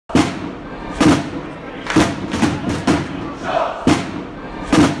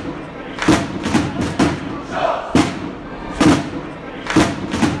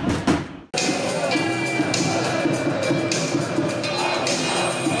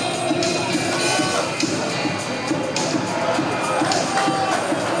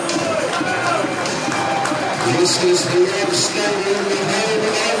This is the Wealdstone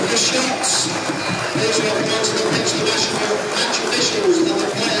home of the shots. Please welcome onto the pitch the national match officials and the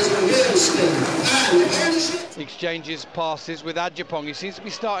players of Wealdstone and ownership. Exchanges passes with Adjapong. He seems to be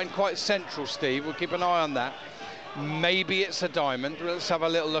starting quite central, Steve. We'll keep an eye on that. Maybe it's a diamond. Let's have a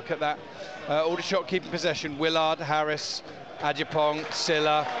little look at that. Aldershot keeping possession. Willard, Harris, Adjapong,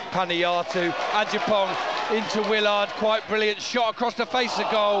 Silla, Panayatu, Adjapong into Willard. Quite brilliant shot across the face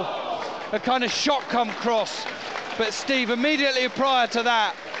of goal. A kind of shot come cross. But Steve, immediately prior to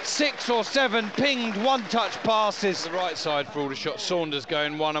that, 6 or 7 pinged one-touch passes. The right side for Aldershot. Saunders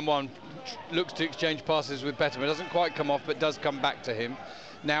going one-on-one. Looks to exchange passes with Betterman. Doesn't quite come off, but does come back to him.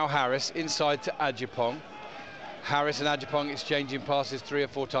 Now Harris inside to Adjapong. Harris and Adjapong exchanging passes 3 or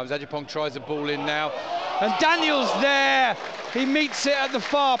 4 times. Adjapong tries the ball in now. And Daniel's there. He meets it at the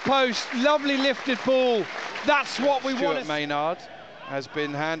far post. Lovely lifted ball. That's what we want. Maynard has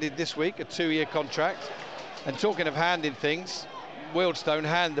been handed this week a 2-year contract. And talking of handing things, Wealdstone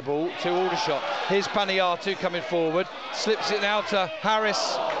hand the ball to Aldershot. Here's Panayatu coming forward. Slips it now to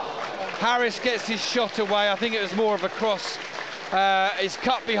Harris. Harris gets his shot away. I think it was more of a cross. It's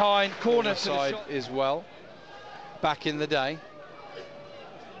cut behind. Corner side as well. Back in the day.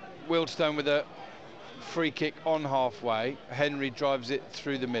 Wealdstone with a free kick on halfway. Henry drives it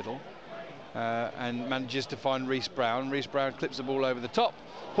through the middle and manages to find Reece Brown. Reece Brown clips the ball over the top.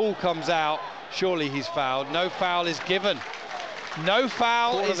 Hall comes out. Surely he's fouled. No foul is given. No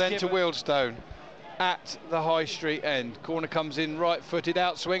foul is then given to Wealdstone at the High Street end. Corner comes in right-footed,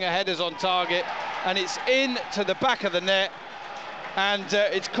 outswinger, headers on target, and it's in to the back of the net. And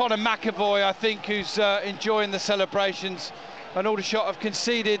it's Connor McAvoy, I think, who's enjoying the celebrations. And Aldershot have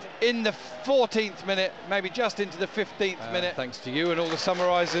conceded in the 14th minute, maybe just into the 15th minute. Thanks to you and all the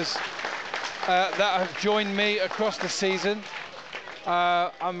summarisers that have joined me across the season.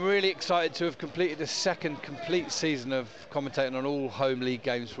 I'm really excited to have completed a second complete season of commentating on all home league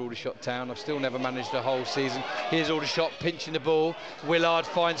games for Aldershot Town. I've still never managed a whole season. Here's Aldershot pinching the ball. Willard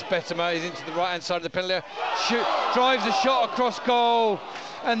finds Betterman. He's into the right-hand side of the penalty area. Drives a shot across goal,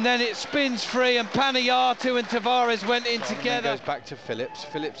 and then it spins free, and Panayatu and Tavares went in together. Goes back to Phillips.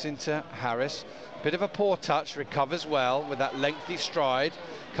 Phillips into Harris. Bit of a poor touch, recovers well with that lengthy stride.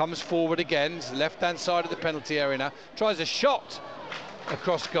 Comes forward again. It's the left-hand side of the penalty area now. Tries a shot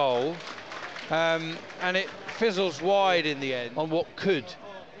across goal, and it fizzles wide in the end on what could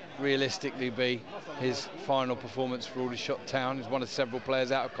realistically be his final performance for Aldershot Town. He's one of several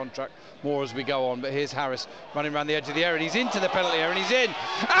players out of contract, more as we go on. But here's Harris running around the edge of the area, and he's into the penalty area, and he's in,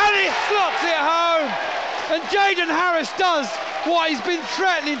 and he slots it home. And Jaden Harris does what he's been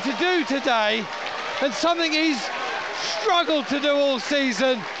threatening to do today, and something he's struggled to do all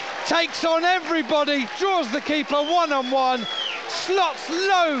season. Takes on everybody, draws the keeper one-on-one, slots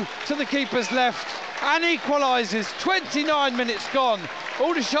low to the keeper's left and equalises. 29 minutes gone.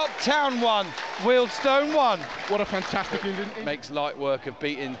 Aldershot Town 1, Wealdstone 1. What a fantastic ending. Makes light work of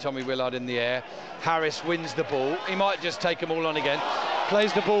beating Tommy Willard in the air. Harris wins the ball. He might just take them all on again.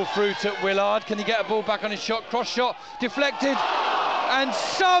 Plays the ball through to Willard. Can he get a ball back on his shot? Cross shot, deflected and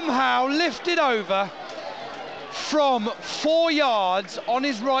somehow lifted over from 4 yards on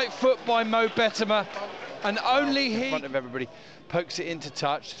his right foot by Mo Betterman, and only he in front of everybody pokes it into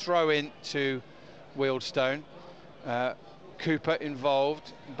touch. Throw in to Wealdstone. Cooper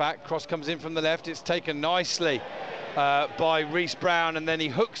involved. Back cross comes in from the left. It's taken nicely by Reece Brown, and then he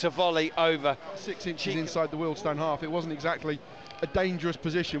hooks a volley over 6 inches inside the Wealdstone half. It wasn't exactly a dangerous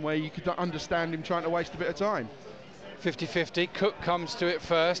position where you could understand him trying to waste a bit of time. 50-50. Cook comes to it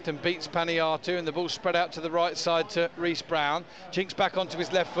first and beats Panayatu, and the ball spread out to the right side to Reece Brown. Jinks back onto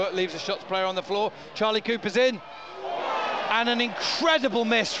his left foot, leaves the shots player on the floor. Charlie Cooper's in, and an incredible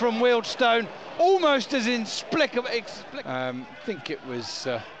miss from Wealdstone, almost as inexplicable. I think it was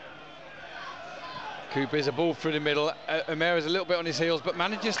Cooper's a ball through the middle. O'Meara's a little bit on his heels, but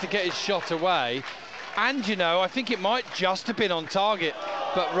manages to get his shot away. And you know, I think it might just have been on target,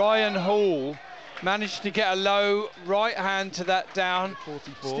 but Ryan Hall managed to get a low right hand to that down.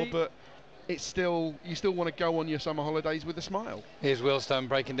 44, but it's still, you still want to go on your summer holidays with a smile. Here's Wealdstone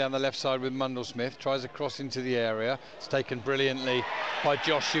breaking down the left side with Mundlesmith. Tries a cross into the area. It's taken brilliantly by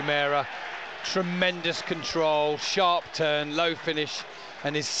Josh O'Meara. Tremendous control, sharp turn, low finish,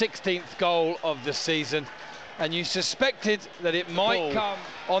 and his 16th goal of the season. And you suspected that it might come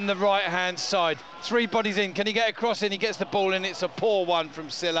on the right hand side. 3 bodies in. Can he get a cross in? He gets the ball in. It's a poor one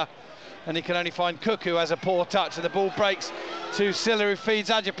from Silla, and he can only find Cook, who has a poor touch, and the ball breaks to Silla, who feeds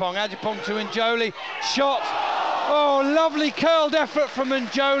Adjapong. Adjapong to Njoli. Shot Oh, lovely curled effort from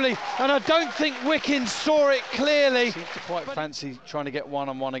Manjoli, and I don't think Wickens saw it clearly. Seems to quite fancy trying to get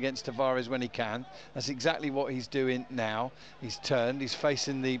one-on-one against Tavares when he can. That's exactly what he's doing now. He's turned, he's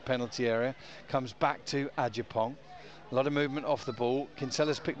facing the penalty area, comes back to Ajapong. A lot of movement off the ball.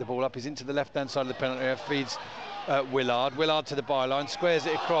 Kinsella's picked the ball up, he's into the left-hand side of the penalty area, feeds Willard. Willard to the byline, squares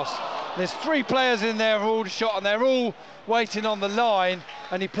it across. There's 3 players in there who all shot, and they're all waiting on the line,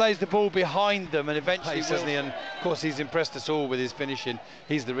 and he plays the ball behind them, and eventually doesn't he? And of course he's impressed us all with his finishing.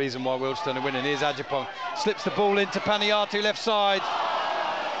 He's the reason why Wealdstone are winning. Here's Ajapong, slips the ball into Paniatu left side,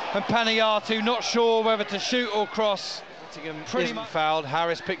 and Paniatu not sure whether to shoot or cross. Pretty much fouled.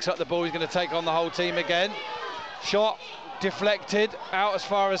 Harris picks up the ball, he's going to take on the whole team again. Shot deflected out as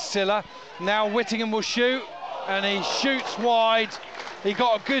far as Silla. Now Whittingham will shoot, and he shoots wide. He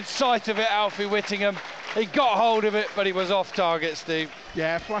got a good sight of it, Alfie Whittingham. He got hold of it, but he was off target, Steve.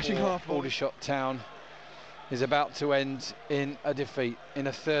 Yeah, flashing half. Aldershot Town is about to end in a defeat, in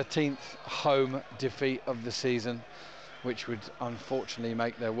a 13th home defeat of the season, which would unfortunately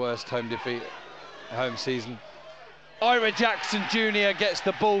make their worst home season. Ira Jackson Jr. gets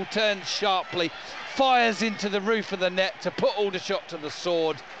the ball, turns sharply, fires into the roof of the net to put Aldershot to the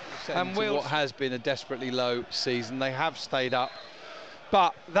sword. And what has been a desperately low season. They have stayed up,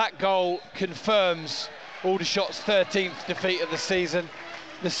 but that goal confirms Aldershot's 13th defeat of the season.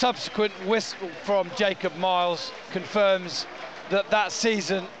 The subsequent whistle from Jacob Miles confirms that that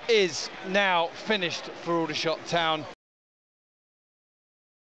season is now finished for Aldershot Town.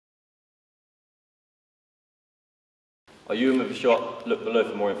 Are you in with a shot? Look below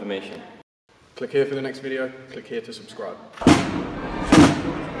for more information. Click here for the next video, click here to subscribe.